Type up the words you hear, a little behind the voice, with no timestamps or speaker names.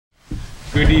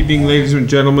Good evening, ladies and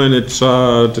gentlemen. It's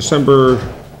December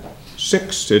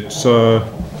 6th. It's,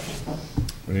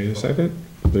 wait a second.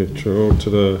 Let's go to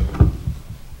the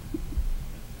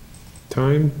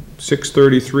time,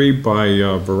 6:33 by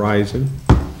Verizon.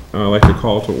 I'd like to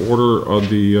call to order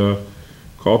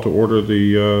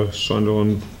the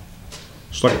Sunderland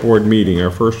Selectboard meeting.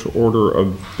 Our first order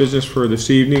of business for this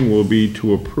evening will be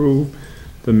to approve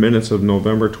the minutes of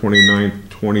November 29th,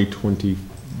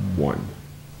 2021.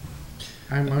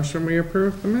 I motion we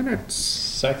approve the minutes.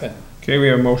 Second. Okay, we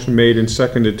have a motion made and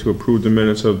seconded to approve the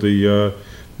minutes of the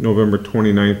November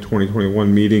 29th,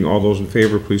 2021 meeting. All those in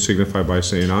favor, please signify by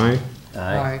saying aye.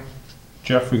 Aye.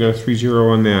 Jeff, we got a 3-0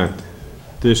 on that.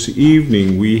 This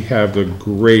evening, we have the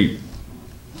great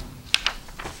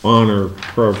honor,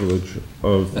 privilege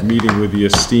of meeting with the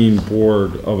esteemed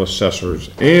Board of Assessors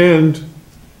and,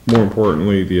 more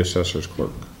importantly, the Assessor's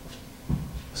Clerk.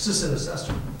 Assistant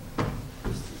Assessor.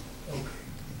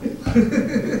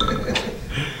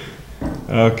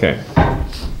 Okay,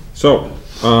 so,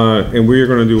 and we are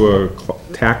gonna do a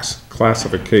tax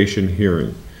classification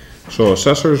hearing. So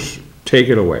assessors, take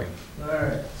it away.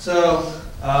 Alright, so,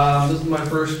 this is my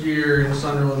first year in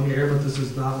Sunderland here, but this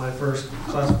is not my first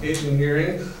classification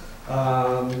hearing.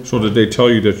 So did they tell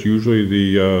you that usually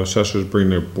the assessors bring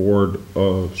their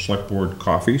select board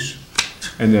coffees?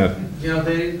 And that, You know, I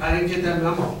didn't get that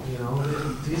memo, you know,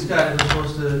 these guys are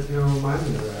supposed to, you know, remind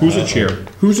me of that. who's the chair?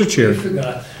 Who's the chair? We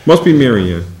forgot. Must be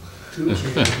Mary Ann. We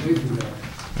forgot.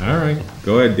 All right,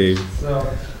 go ahead, Dave. So,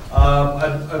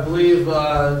 I believe,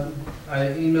 I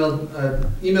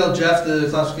emailed Jeff the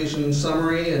classification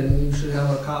summary, and you should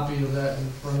have a copy of that in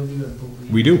front of you, I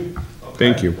believe. We do.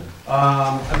 Thank you.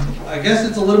 I guess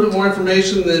it's a little bit more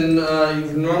information than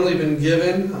you've normally been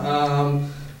given.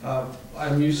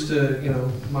 I'm used to, you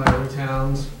know, my other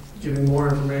towns giving more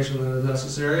information than is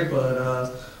necessary,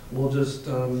 but we'll just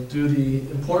do the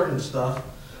important stuff.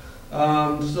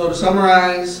 So to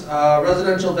summarize,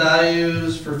 residential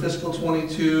values for fiscal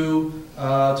 '22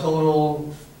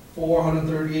 total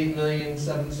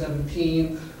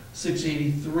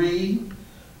 $438,717,683.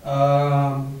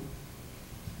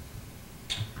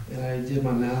 And I did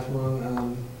my math wrong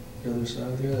on the other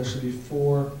side there. That should be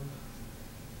 4.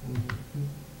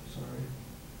 Sorry.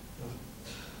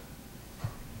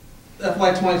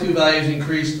 FY22 values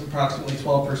increased approximately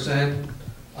 12%,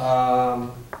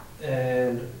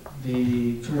 and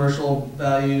the commercial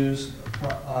values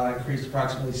increased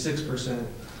approximately 6%.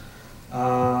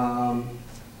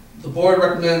 The board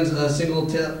recommends a single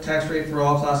tax rate for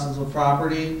all classes of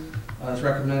property. It's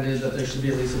recommended that there should be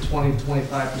at least a 20 to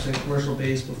 25% commercial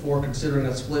base before considering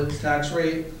a split tax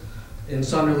rate. In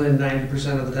Sunderland,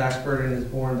 90% of the tax burden is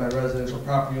borne by residential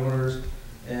property owners,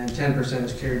 and 10%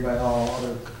 is carried by all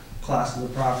other classes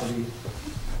of property.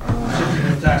 Shifting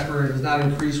the tax burden does not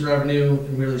increase revenue, it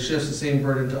merely shifts the same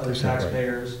burden to other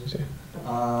taxpayers.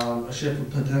 A shift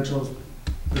would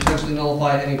potentially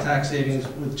nullify any tax savings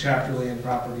with chapter land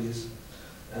properties.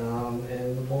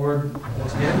 And the board,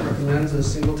 once again, recommends a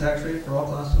single tax rate for all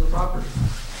classes of property.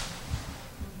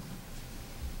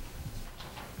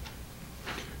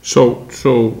 So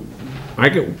I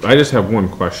just have one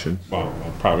question. Well,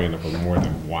 I'll probably end up with more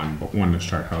than one, but one to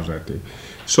start. How's that, Dave?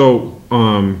 So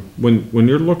when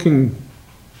you're looking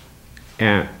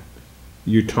at,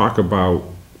 you talk about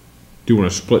doing a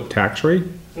split tax rate.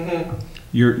 Mm-hmm.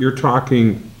 You're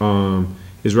talking,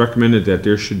 is recommended that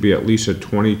there should be at least a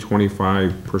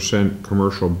 20-25%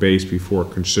 commercial base before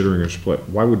considering a split.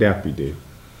 Why would that be, Dave?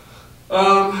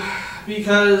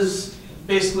 Because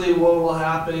basically what will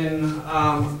happen,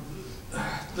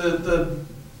 the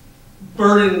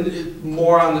burden is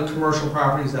more on the commercial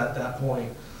properties at that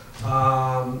point.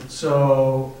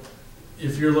 So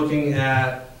if you're looking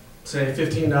at, say,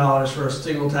 $15 for a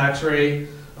single tax rate,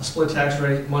 a split tax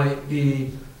rate might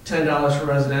be $10 for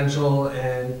residential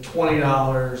and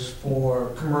 $20 for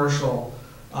commercial.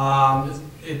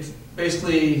 It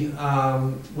basically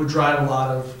would drive a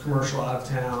lot of commercial out of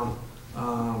town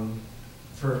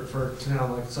for a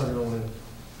town like Sunderland.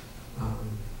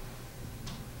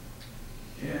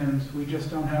 And we just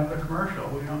don't have the commercial.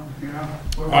 We don't, you know.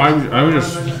 We're a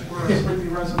strictly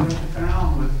residential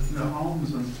town with no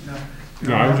homes and, you know.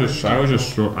 No,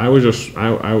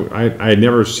 I had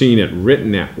never seen it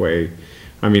written that way.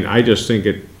 I mean, I just think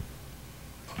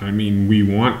we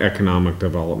want economic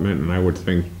development, and I would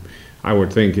think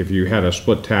if you had a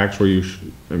split tax where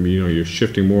you're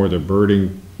shifting more of the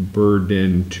burden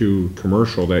to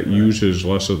commercial that uses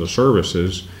less of the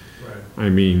services. Right. I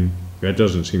mean, that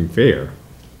doesn't seem fair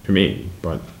to me,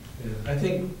 but. Yeah. I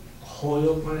think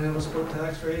Holyoke might have a split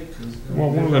tax rate.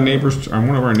 Well, one of our neighbors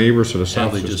to the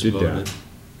south just did that.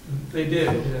 They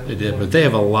did, yeah. They did, but they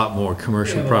have a lot more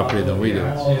commercial property than we do.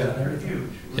 They're huge.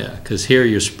 Yeah, because here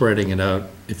you're spreading it out,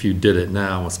 if you did it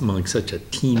now, it's among such a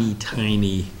teeny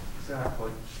tiny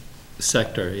Exactly.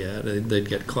 sector, yeah, they'd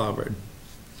get clobbered.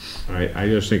 I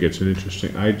just think it's an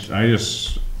interesting, I It's a mean,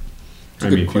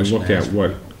 good if you question look to at ask.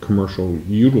 what commercial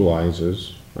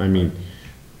utilizes, I mean,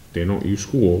 they don't use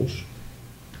schools,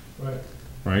 Right,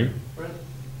 right? right.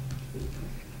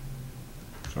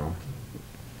 So.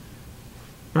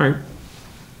 Alright.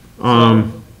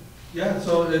 Yeah,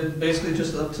 so it basically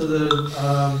just up to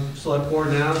the, select board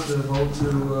now to vote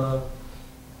to,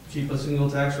 keep a single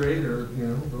tax rate or, you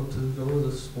know, vote to go with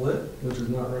a split, which is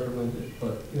not recommended,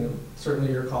 but, you know,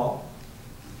 certainly your call.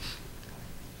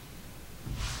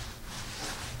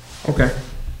 Okay.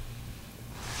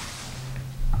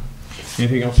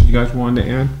 Anything else you guys wanted to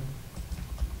add?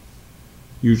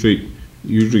 Usually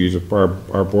if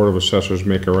our Board of Assessors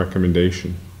make a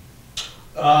recommendation.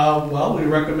 Well, we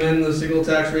recommend the single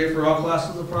tax rate for all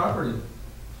classes of property.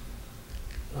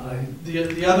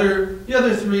 The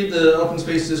other three, the open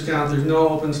space discount, there's no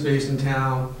open space in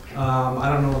town. I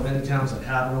don't know of any towns that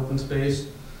have an open space.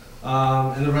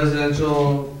 And the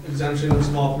residential exemption and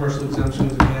small commercial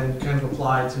exemptions, again, kind of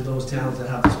apply to those towns that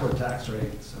have the split tax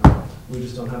rate. So we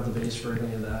just don't have the base for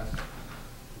any of that.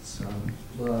 So,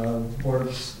 the Board of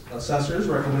Assessors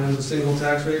recommends a single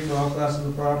tax rate for all classes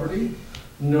of property,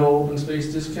 no open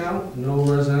space discount, no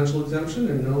residential exemption,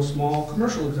 and no small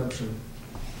commercial exemption.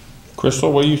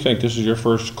 Crystal, what do you think? This is your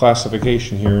first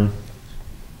classification here.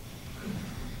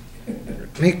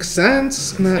 Makes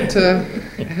sense not to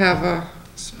have a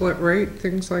split rate,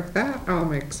 things like that all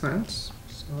make sense,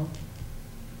 so.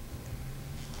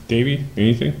 Davey,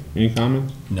 anything? Any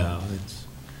comments? No, it's,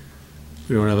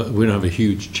 we don't have a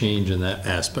huge change in that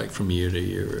aspect from year to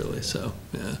year, really, so,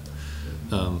 yeah.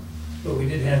 But we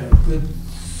did have a good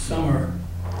summer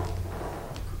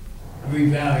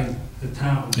revaluing the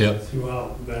town Yep.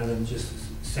 throughout, rather than just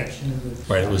a section of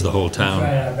the. Right, it was the whole We tried town.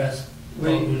 our best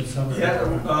through the summer.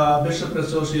 Yeah, Bishop and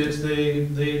Associates, they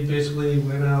basically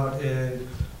went out and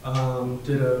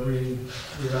did a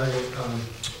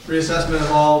reassessment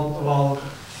of all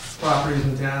properties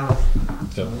in town.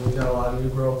 Yep. We got a lot of new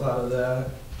growth out of that,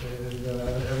 and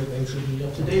everything should be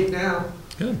up to date now.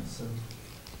 Good. So,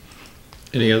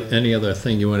 Any other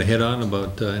thing you want to hit on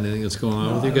about anything that's going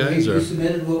on with you guys, or? We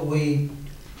submitted what we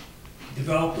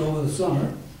developed over the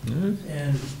summer, All right.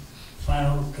 and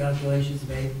final calculations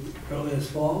made early this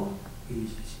fall. We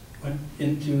went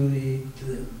into to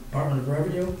the Department of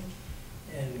Revenue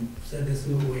and said this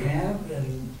is what we have,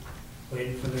 and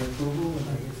waited for their approval, and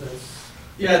I guess that's.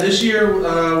 yeah, this year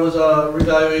was a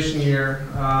revaluation year,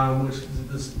 which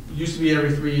this used to be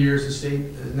every 3 years. The state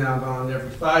has now gone every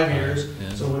 5 years.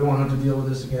 Yeah. So we won't have to deal with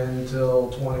this again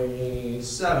until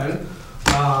 27.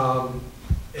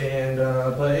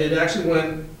 But it actually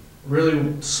went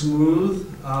really smooth.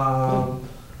 I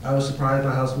was surprised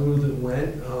by how smooth it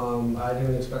went. I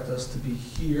didn't expect us to be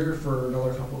here for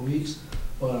another couple of weeks,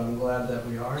 but I'm glad that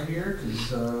we are here because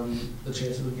the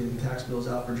chances of getting tax bills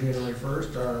out for January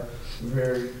 1st are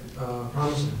very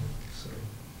promising. So.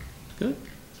 Good.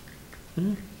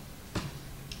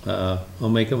 I'll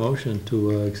make a motion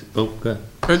to, go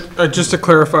ahead. Just a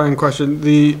clarifying question,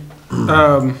 the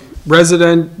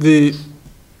the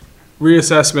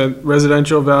reassessment,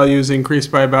 residential values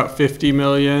increased by about 50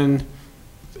 million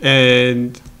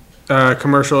and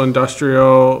commercial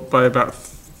industrial by about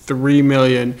 3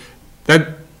 million.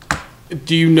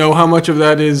 Do you know how much of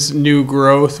that is new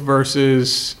growth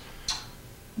versus?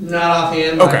 Not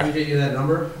offhand, but I Okay. can get you that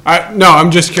number. No,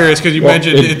 I'm just curious because you Well,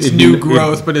 mentioned it's new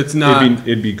growth, but it's not.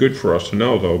 It'd be good for us to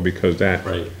know though, because that,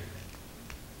 Right.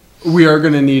 We are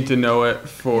going to need to know it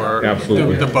for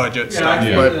Absolutely. the budget Yeah, I stuff, can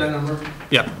get you but that number.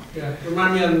 yeah, Yeah,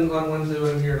 remind me on Wednesday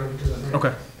when I'm here, and I'll get you that number.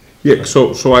 okay. yeah,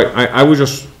 so I was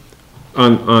just,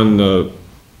 on the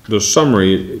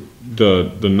summary,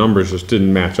 the numbers just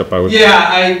didn't match up. I was.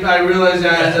 Yeah, I realized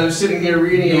that as I was sitting here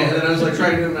reading it, and then I was like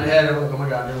trying to do it in my head, I'm like, oh my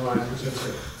god, never mind, I'm just gonna say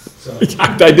it. So,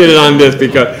 I did it on this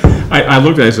because I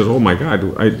looked at it and said, oh my God,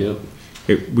 there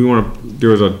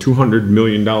was a $200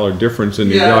 million difference in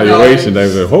the Yeah, no, evaluation. I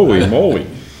it's- was like, holy moly.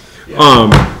 yeah.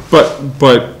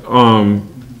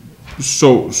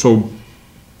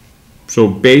 So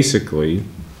basically,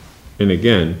 and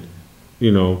again,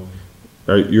 you know,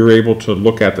 you're able to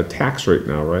look at the tax rate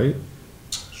now, right?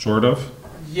 Sort of?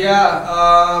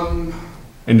 Yeah,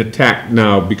 And the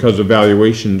now, because the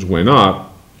valuations went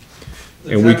up,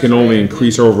 the and we tax can only rate-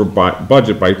 increase our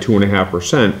budget by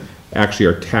 2.5%, actually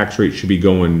our tax rate should be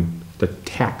going, the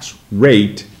tax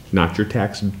rate, not your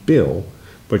tax bill,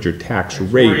 but your tax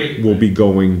rate will be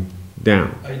going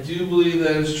down. I do believe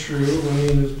that is true. Let me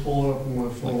just pull it up on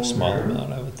my phone. Like a small here.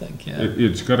 amount, I would think, yeah.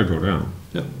 It's gotta go down.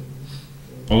 Yep.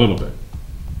 A little bit.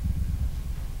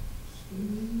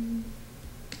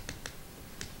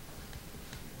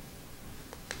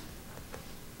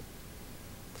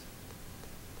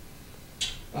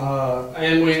 I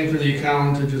am waiting for the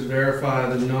accountant to just verify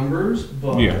the numbers,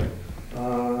 but Yeah.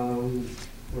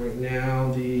 right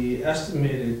now the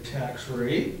estimated tax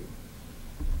rate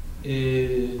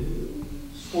is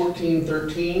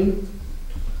 14.13.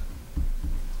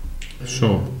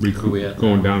 So we Where we could, at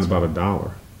going now? down about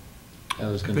 $1. I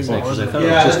was gonna Think say, it because I was. thought it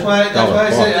Yeah, was that's just, why I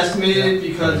say $1. estimated,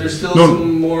 because there's still No.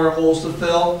 some more holes to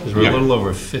fill. because we're a Yeah. little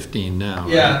over 15 now.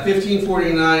 right? Yeah,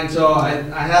 15.49, so I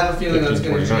have a feeling that's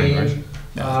gonna 15.49, change.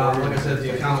 Like I said,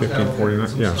 the accountant's gotta look at 15.49,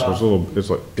 some yeah, so it's stuff. a little, it's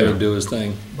like, Gotta yeah. do his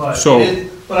thing. But So-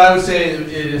 but I would say it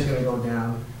is gonna go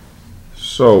down.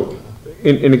 So,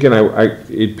 and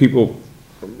again, people,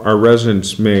 our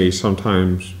residents may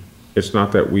sometimes, it's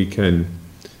not that we can,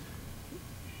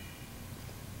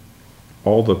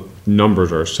 all the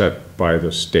numbers are set by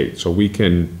the state, so we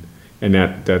can, and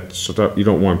that's, you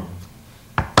don't want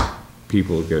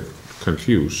people to get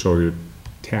confused, so your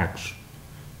tax,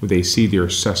 when they see their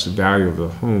assessed value of the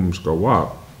homes go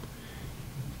up,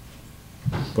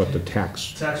 but the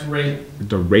tax, Tax rate,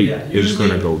 the rate yeah, is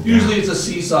gonna go down. usually it's a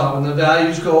seesaw. When the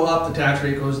values go up, the tax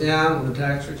rate goes down. When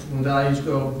values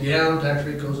go down, tax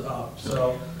rate goes up,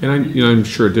 so. And I'm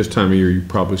sure at this time of year, you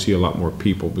probably see a lot more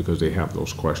people because they have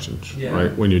those questions, Yeah.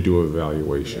 right? When you do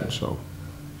evaluation, Yeah. so,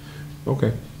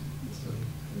 okay.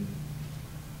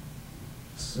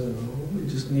 So we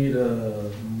just need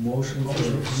a motion for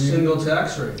a single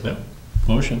tax rate.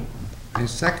 Motion. I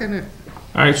second it.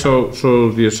 All right, so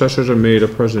the assessors have made a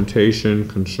presentation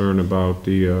concern about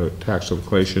the tax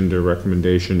collection. Their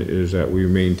recommendation is that we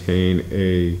maintain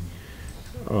a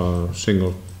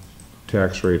single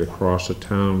tax rate across the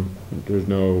town. Does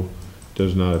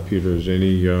not appear there's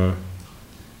any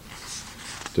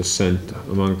dissent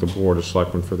among the Board of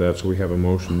Selectmen for that, so we have a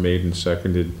motion made and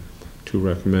seconded to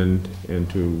recommend and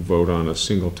to vote on a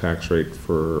single tax rate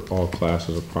for all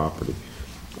classes of property.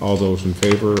 All those in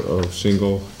favor of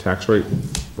single tax rate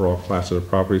for all classes of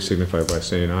property signify by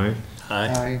saying aye. Aye.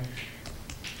 Aye.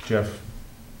 Jeff,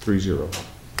 3-0.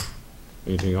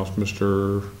 Anything else,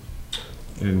 Mr.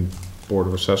 and Board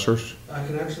of Assessors? I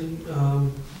can actually,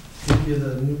 give you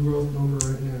the new growth number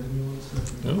right now. Give me 1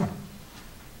 second. Oh.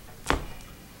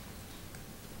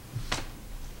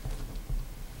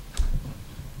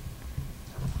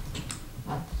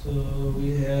 So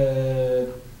we had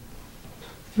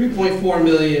 3.4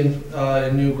 million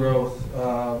in new growth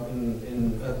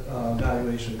in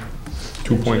valuation.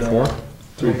 2.4?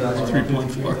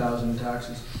 3,000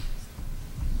 taxes.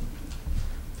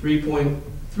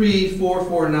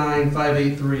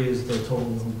 3.3449,583 is the total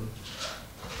number.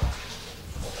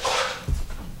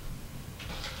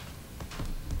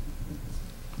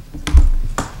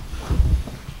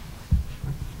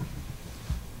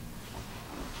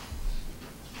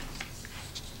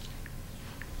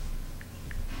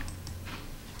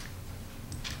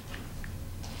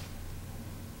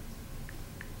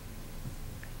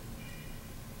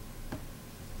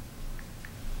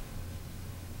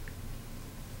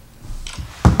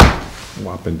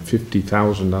 Whopping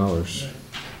 $50,000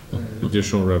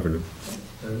 additional revenue.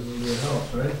 That really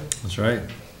helps, right? That's right.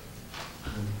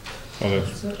 Well,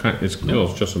 it's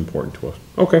just important to us.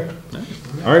 Okay.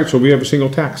 All right, so we have a single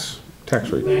tax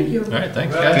rate. Thank you. All right,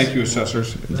 thanks, guys. Thank you,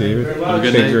 Assessors. David, Very Have a much.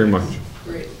 good thank night. you very much.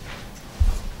 Great.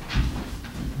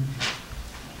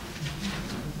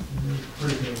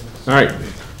 All right.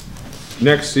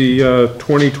 Next, the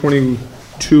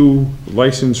 2022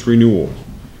 license renewal.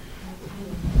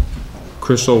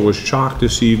 Crystal was shocked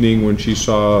this evening when she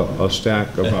saw a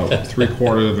stack about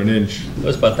 3/4 of an inch It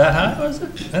was about that high, was it?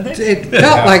 I think. It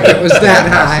felt like it was that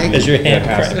high. Is your that hand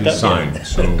has to be cranked up?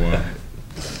 signed,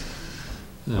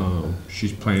 so,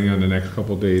 she's planning on the next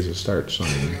couple of days to start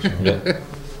signing, so.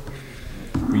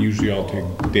 We usually all take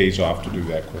days off to do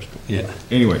that, Crystal. Yeah.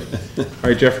 Anyway, all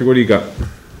right, Jeffrey, what do you got?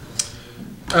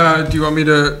 Do you want me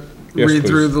to Yes, read please.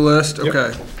 through the list? Yep.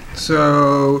 Okay.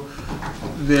 So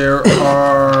there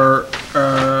are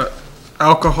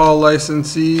alcohol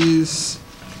licensees,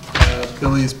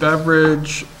 Billy's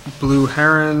Beverage, Blue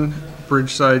Heron,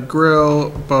 Bridgeside Grill,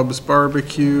 Bub's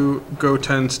Barbecue, Go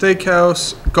 10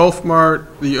 Steakhouse, Gulf Mart,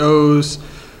 The O's,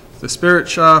 The Spirit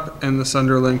Shop, and the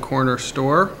Sunderland Corner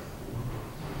Store.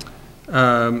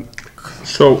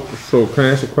 So can I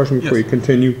ask a question before Yes. you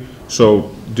continue?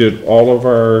 So did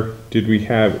we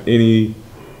have any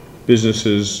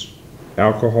businesses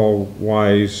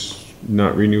alcohol-wise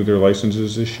not renew their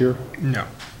licenses this year? No.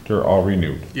 They're all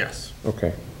renewed, Yes.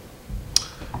 okay.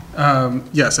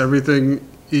 Yes, everything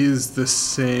is the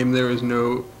same. There is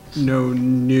no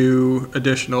new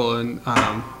additional and,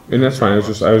 And that's fine, I was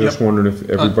just Yep. wondering if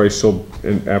everybody's still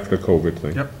in, after the COVID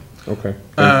thing. Yep. Okay,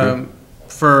 thank you.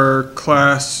 For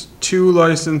class 2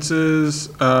 licenses,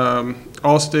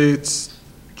 Allstate's,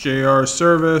 JR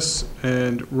Service,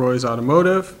 and Roy's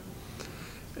Automotive.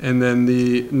 And then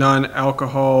the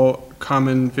non-alcohol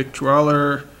common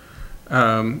victualler,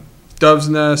 Dove's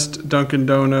Nest, Dunkin'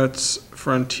 Donuts,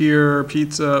 Frontier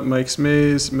Pizza, Mike's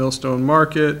Maze, Millstone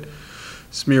Market,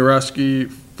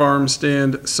 Smirowski Farm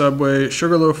Stand, Subway,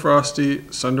 Sugarloaf Frosty,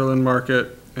 Sunderland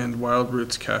Market, and Wild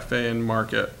Roots Cafe and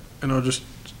Market. And I'll just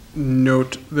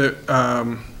note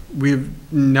that we've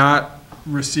not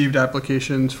received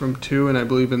applications from 2, and I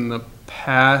believe in the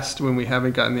past, when we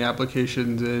haven't gotten the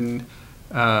applications in,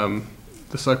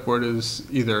 the select board is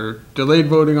either delayed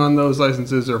voting on those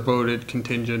licenses or voted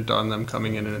contingent on them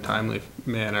coming in a timely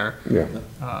manner. Yeah,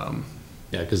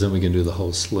 Yeah, because then we can do the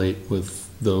whole slate with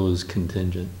those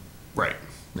contingent. Right.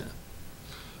 Yeah.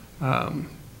 Do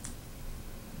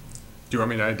you want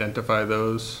me to identify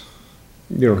those?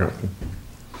 you don't have to.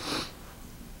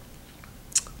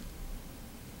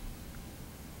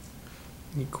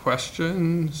 Any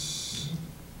questions?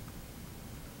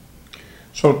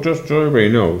 So just so everybody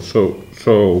knows,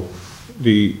 so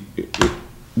the,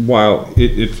 while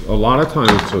it's, a lot of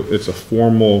times it's a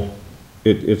formal,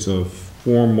 it's a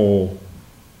formal,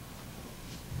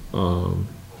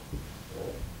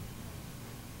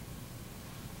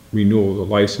 renewal of the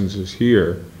licenses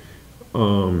here.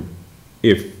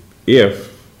 If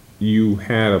you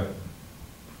had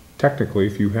technically,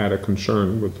 if you had a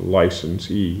concern with the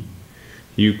licensee,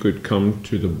 you could come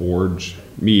to the board's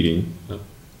meeting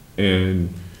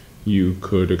and you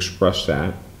could express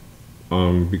that,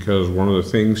 because one of the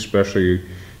things especially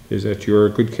is that you're a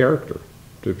good character.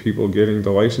 The people getting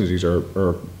the licenses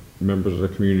are members of the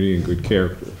community and good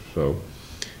character, so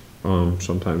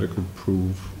sometimes it could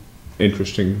prove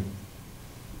interesting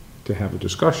to have a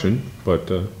discussion, but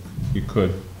you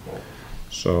could.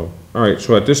 So, all right,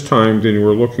 so at this time, then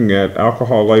we're looking at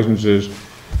alcohol licenses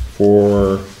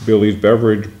for Billy's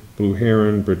Beverage, Blue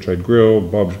Heron, Bridgeside Grill,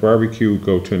 Bob's Barbecue,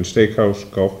 Go Tin Steakhouse,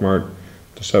 Golf Mart,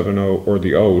 the 7-0, or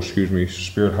the O, excuse me,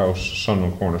 Spirit House,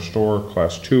 Sunland Corner Store,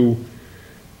 Class 2,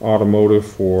 Automotive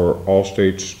for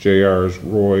Allstate's, JR's,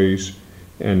 Roy's,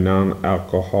 and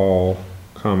non-alcohol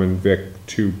Common Vic,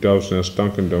 2, Dove's Nest,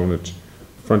 Dunkin' Donuts,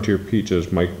 Frontier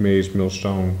Pizzas, Mike Mays,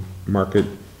 Millstone Market,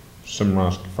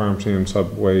 Simrosk Farm Stand,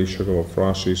 Subway, Sugarloaf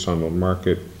Frosty, Sunderland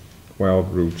Market,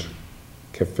 Wild Roots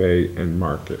Cafe and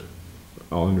Market.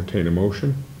 I'll entertain a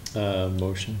motion.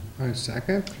 Motion. I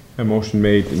second. A motion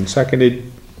made and seconded.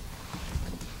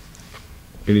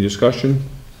 Any discussion?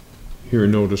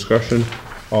 Hearing no discussion.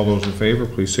 All those in favor,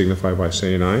 please signify by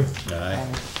saying aye. Aye.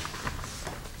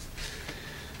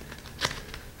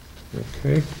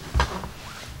 Okay.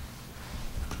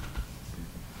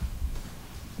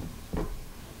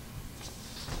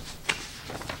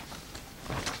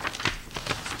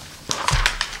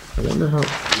 I wonder how,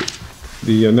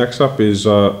 the next up is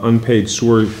unpaid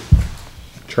sewer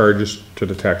charges to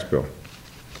the tax bill.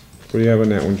 What do you have on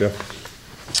that one, Jeff?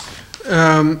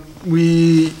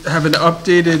 We have an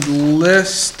updated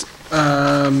list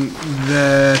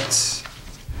that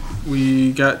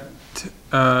we got,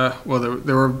 well,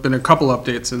 there have been a couple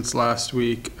updates since last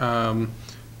week.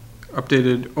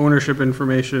 Updated ownership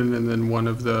information, and then one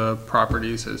of the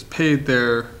properties has paid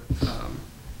their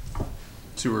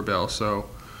sewer bill, so,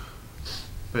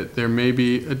 but there may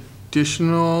be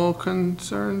additional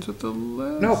concerns with the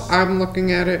list? No, I'm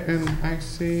looking at it and I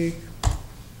see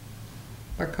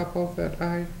a couple that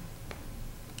I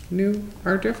knew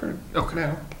are different Okay.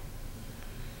 now.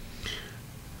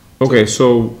 Okay,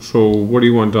 so what do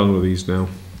you want done with these now?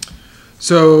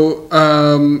 So,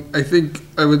 I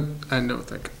would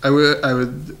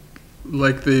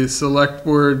like the select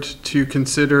board to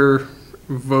consider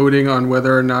voting on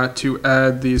whether or not to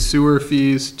add the sewer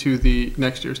fees to the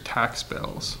next year's tax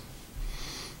bills.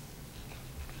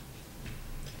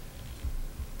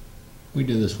 We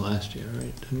did this last year,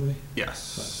 right? Didn't we?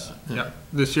 Yes. Yeah. Yeah.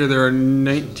 This year there are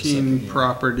 19 second year.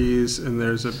 properties, and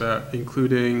there's about,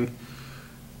 including,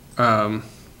 the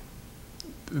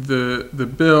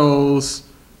bills,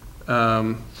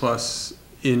 plus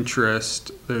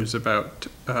interest, there's about,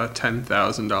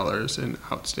 $10,000 in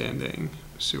outstanding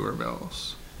sewer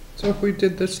bills. So if we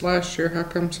did this last year, how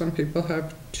come some people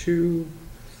have 2,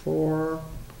 4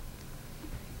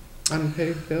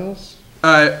 unpaid bills?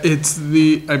 I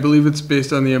believe it's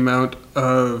based on the amount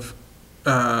of,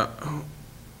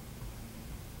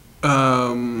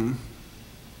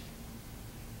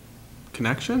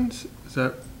 connections? Is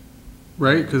that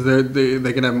right? Because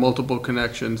they can have multiple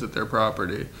connections at their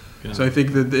property. Yeah. So I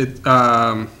think that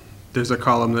there's a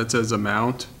column that says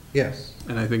amount, Yes.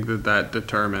 and I think that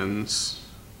determines.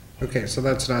 Okay, so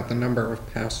that's not the number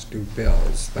of past due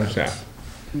bills. What's That's- that?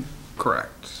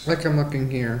 Correct. Like I'm looking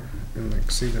here, and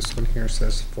like, see this one here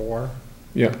says 4.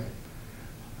 Yeah.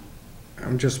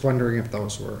 I'm just wondering if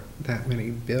those were that many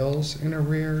bills in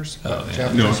arrears. Oh, yeah.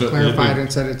 Jeff No, just so clarified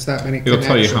and said it's that many It'll connections.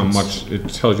 tell you how much, it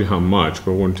tells you how much,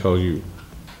 but it won't tell you.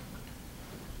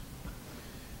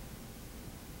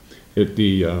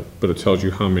 But it tells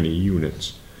you how many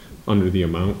units under the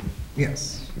amount.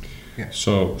 Yes,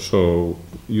 So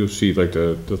you'll see like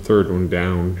the third one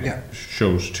down. Yeah.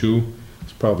 Shows 2,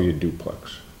 it's probably a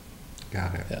duplex.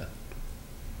 got it. Yeah.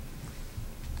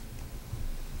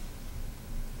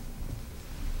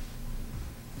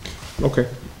 Okay,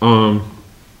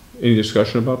 any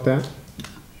discussion about that?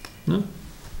 No?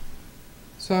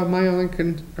 So my only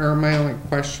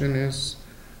question is,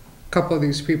 a couple of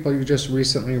these people you just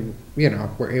recently,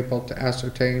 were able to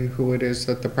ascertain who it is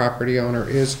that the property owner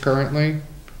is currently.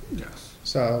 Yes.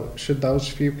 So should those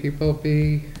few people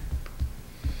be,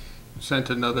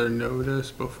 Sent another notice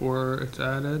before it's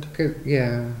added.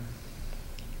 yeah.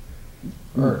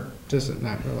 Or does it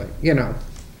not really,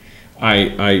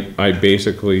 I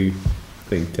basically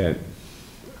think that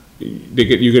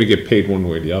you're gonna get paid one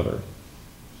way or the other,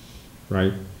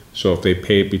 right? So if they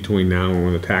pay it between now and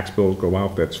when the tax bills go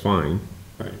out, that's fine.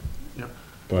 Right. Yep.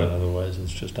 But But, otherwise,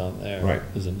 it's just on there. Right.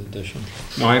 As an addition.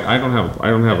 no, I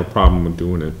don't have a problem with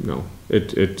doing it, no.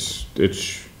 It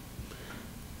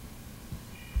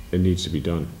needs to be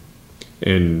done.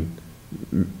 And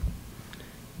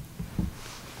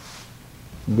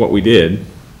what we did,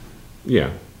 yeah,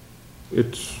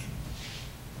 it's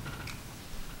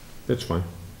fine.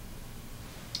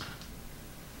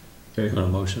 Okay, On a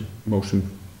motion?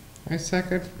 motion, I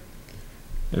second.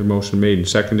 and a motion made and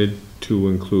seconded to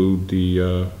include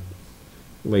the,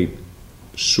 late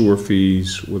sewer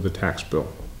fees with the tax bill.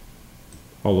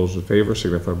 All those in favor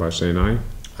signify by saying aye.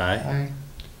 Aye. Aye.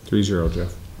 3-0,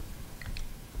 Jeff.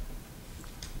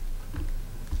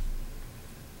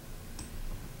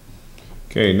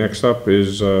 Okay, next up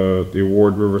is, the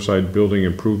award Riverside Building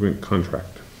Improvement Contract.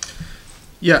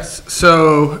 Yes,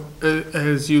 so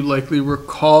as you likely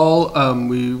recall,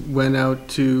 we went out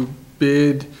to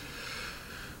bid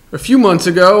a few months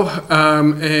ago,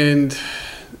 and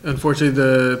unfortunately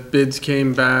the bids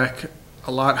came back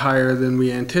a lot higher than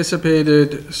we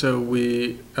anticipated, so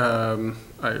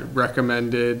I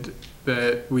recommended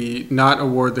that we not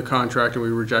award the contract and we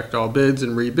reject all bids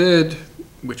and rebid,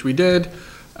 which we did.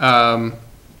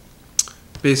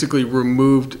 Basically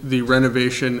removed the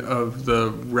renovation of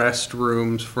the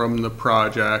restrooms from the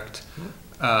project.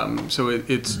 So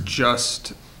it's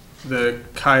just the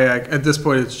kayak, at this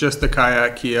point, it's just the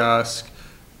kayak kiosk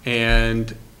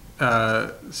and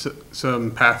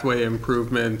some pathway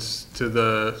improvements to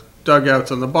the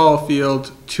dugouts on the ball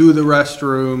field, to the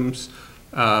restrooms,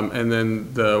 and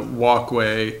then the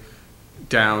walkway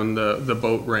down the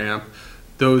boat ramp.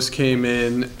 Those came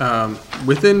in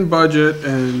within budget,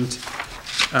 and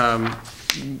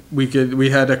we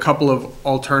had a couple of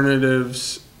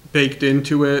alternatives baked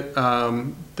into it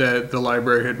that the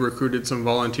library had recruited some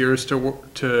volunteers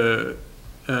to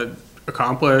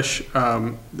accomplish.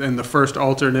 And the first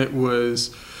alternate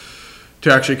was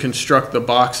to actually construct the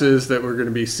boxes that were going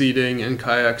to be seating and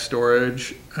kayak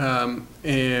storage.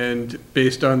 And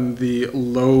based on the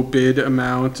low bid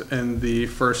amount and the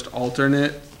first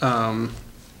alternate,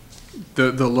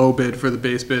 the low bid for the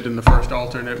base bid and the first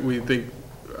alternate, we think,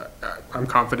 I'm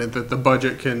confident that the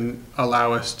budget can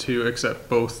allow us to accept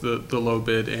both the low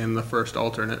bid and the first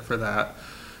alternate for that.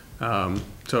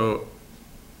 So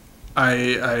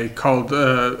I called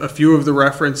a few of the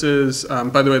references.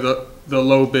 By the way, the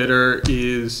low bidder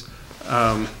is,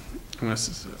 I'm gonna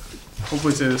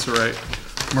hopefully say this right,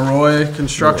 Maroy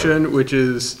Construction, which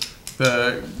is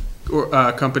the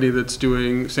company that's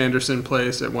doing Sanderson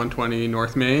Place at 120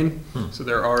 North Main. So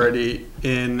they're already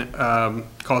in,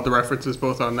 called the references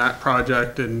both on that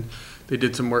project, and they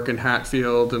did some work in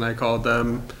Hatfield, and I called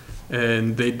them,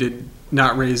 and they did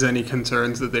not raise any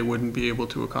concerns that they wouldn't be able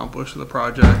to accomplish the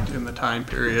project in the time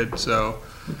period. So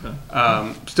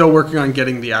still working on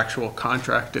getting the actual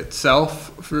contract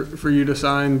itself for you to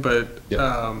sign, but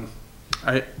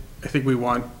I think we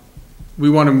want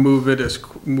to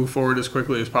move forward as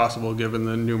quickly as possible, given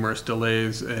the numerous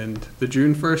delays and the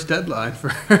June 1st deadline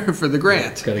for the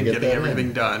grant and getting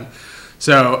everything done.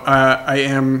 So I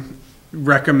am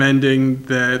recommending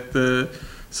that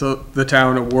the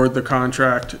town award the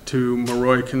contract to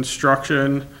Maroy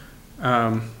Construction.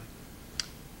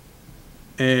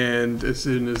 And as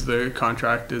soon as the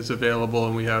contract is available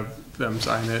and we have them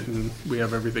sign it and we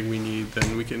have everything we need,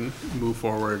 then we can move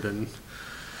forward and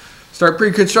start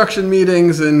pre-construction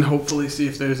meetings and hopefully see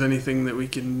if there's anything that we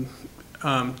can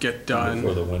get done.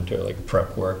 Before the winter, like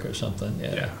prep work or something,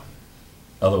 Yeah,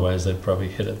 Otherwise, they'd probably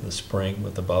hit it in the spring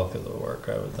with the bulk of the work,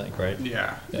 I would think, right?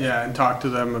 yeah, and talk to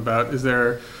them about,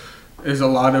 is a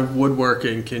lot of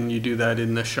woodworking, can you do that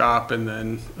in the shop and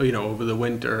then, over the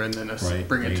winter and then Right,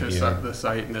 bring it to right here. the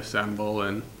site and assemble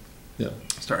and Yeah.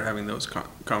 start having those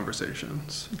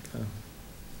conversations.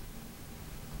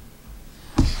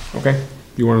 Okay,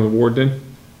 you want an award then?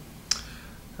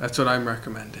 That's what I'm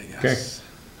recommending, yes.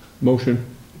 Motion?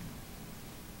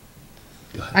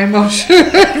 I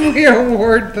motion we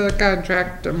award the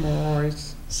contract to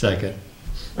Morris. Second.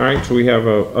 All right, so we have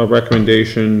a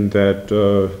recommendation that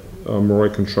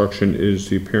Morroy Construction is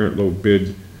the apparent low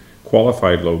bid,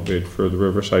 qualified low bid for the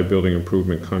Riverside Building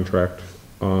Improvement Contract.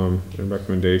 And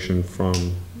recommendation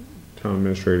from Town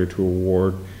Administrator to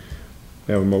award.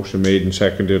 I have a motion made and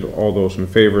seconded. All those in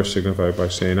favor signify by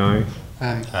saying aye.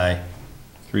 Aye. Aye.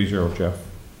 3-0, Jeff.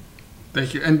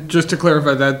 Thank you. And just to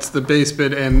clarify, that's the base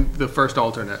bid and the first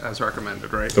alternate as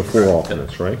recommended, right? The 4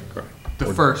 alternates, right?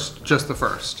 The first, just the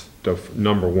first. The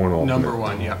number 1 alternate. Number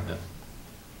 1, yeah.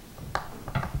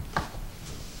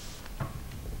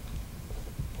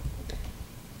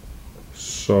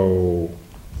 So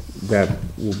that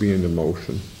will be in the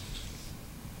motion.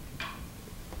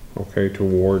 Okay, to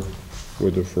award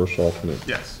with the first alternate.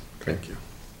 Yes, thank you.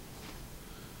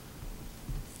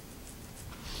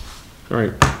 All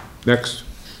right, next.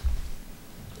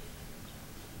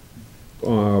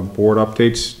 Board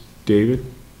updates, David?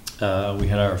 We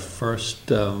had our first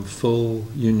full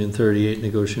Union 38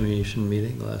 negotiation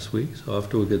meeting last week, so off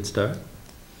to a good start.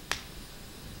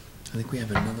 I think we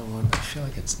have another one, I feel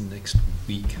like it's next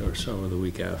week or so, or the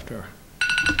week after.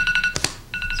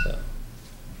 So.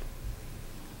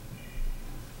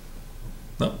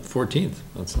 No, 14th,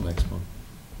 that's the next one.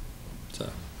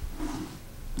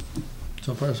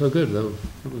 So far so good, though.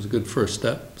 It was a good first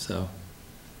step, so.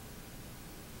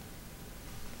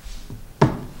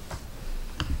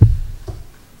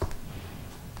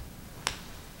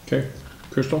 Okay,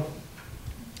 Crystal?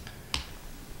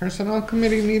 Personnel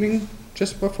committee meeting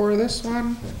just before this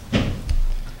one.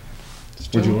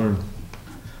 What'd you learn?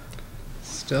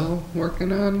 Still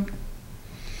working on.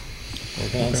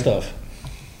 Working on stuff.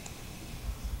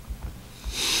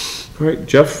 All right,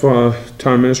 Jeff,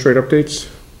 town administrator updates?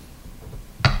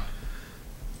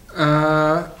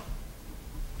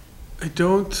 I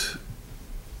don't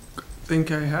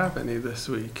think I have any this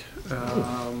week.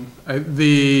 I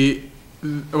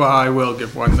will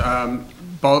give one.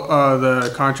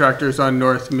 The contractors on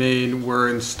North Main were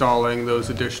installing those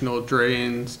additional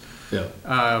drains. Yeah.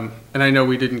 And I know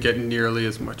we didn't get nearly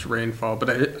as much rainfall,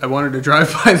 but I wanted to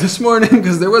drive by this morning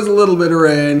because there was a little bit of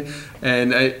rain,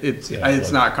 and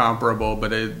it's not comparable,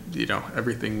 but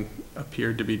everything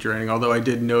appeared to be draining. Although I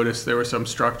did notice there were some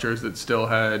structures that still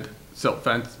had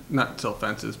not silt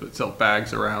fences, but silt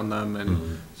bags around them,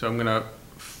 and so I'm gonna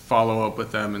follow up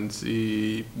with them and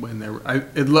see when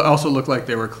it also looked like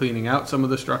they were cleaning out some of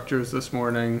the structures this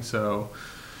morning, so.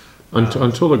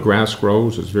 Until the grass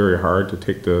grows, it's very hard to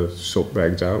take the silt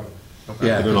bags out.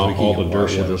 Yeah, And then 'cause we all can the get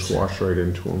dirt will washouts. just wash right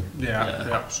into them.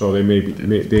 Yeah. So they may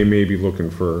be looking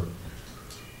for,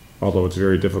 although it's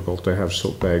very difficult to have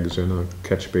silt bags in a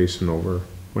catch basin over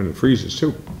when it freezes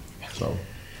too. So,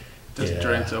 Doesn't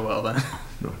drain so well then.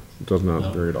 no, it does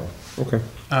not very at all. Okay.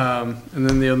 And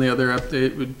then the only other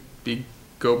update would be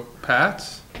go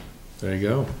Pats. There you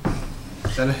go.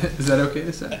 Is that okay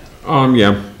to say?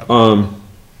 Yeah.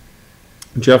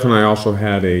 Jeff and I also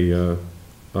had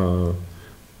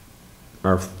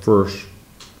our first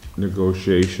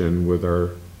negotiation with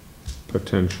our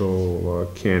potential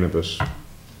cannabis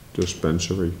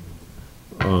dispensary.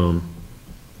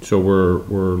 So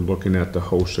we're looking at the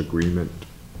host agreement,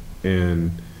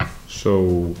 and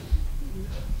so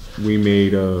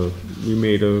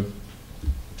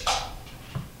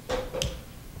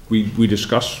we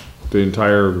discussed the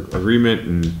entire agreement,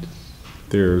 and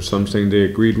there are some things they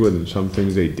agreed with and some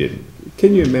things they didn't.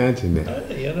 Can you imagine that?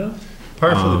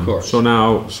 Par for the course. So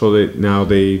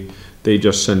they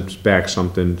just sent back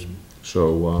something,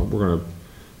 so we're gonna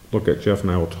look at, Jeff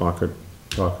and I will talk it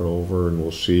over, and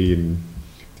we'll see, and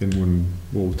then when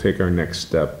we'll take our next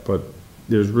step, but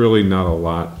there's really not a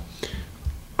lot.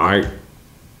 I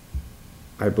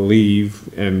believe,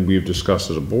 and we've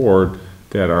discussed as a board,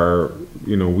 that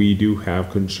we do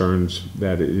have concerns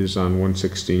that it is on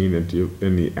 116 and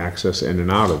the access in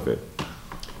and out of it.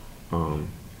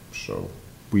 So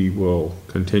we will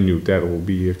continue, that will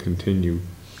be a continued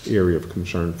area of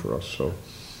concern for us, so.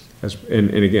 And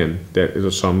again,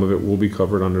 some of it will be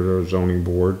covered under the zoning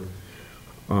board,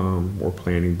 or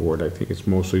planning board. I think it's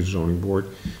mostly zoning board.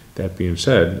 That being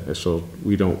said, so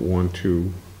we want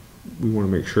to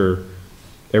make sure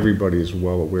everybody is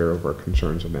well aware of our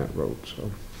concerns on that road,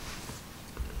 so.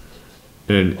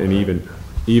 And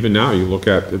even now, you look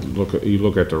at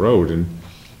the road and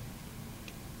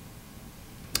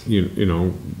you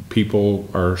know, people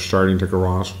are starting to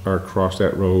cross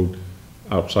that road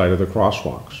outside of the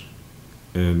crosswalks.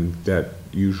 And that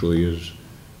usually is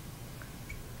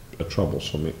a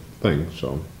troublesome thing,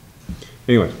 so.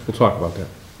 Anyway, we'll talk about that.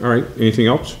 All right, anything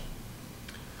else?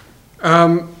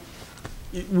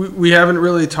 We haven't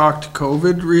really talked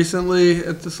COVID recently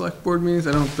at the select board meetings,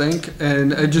 I don't think,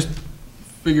 and I just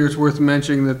figure it's worth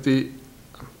mentioning that the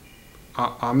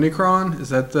Omicron, is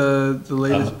that the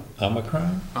latest?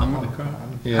 Omicron?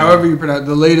 Yeah. However you pronounce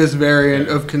the latest variant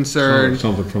of concern.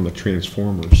 Something from the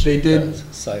Transformers. They did.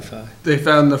 Sci-fi. They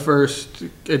found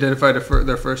identified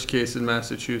their first case in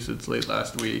Massachusetts late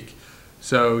last week.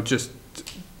 So just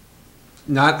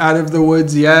not out of the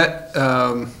woods yet.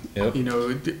 Yep. You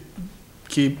know,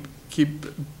 keep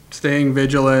staying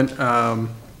vigilant.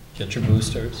 Get your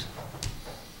boosters.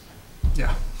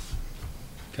 Yeah.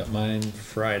 Got mine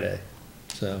Friday,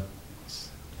 so.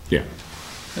 Yeah,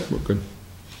 we're good.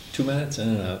 2 minutes in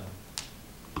and out.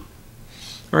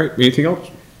 All right, anything else?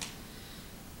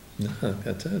 No,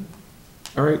 that's it.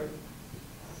 All right.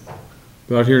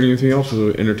 Without hearing anything else,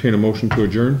 we'll entertain a motion to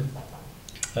adjourn.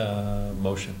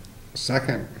 Motion.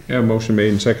 Second. Yeah, motion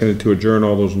made and seconded to adjourn.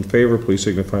 All those in favor, please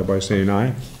signify by saying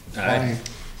aye. Aye.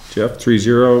 Jeff,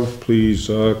 3-0. Please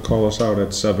call us out at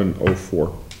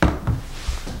 7:04.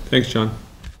 Thanks, John.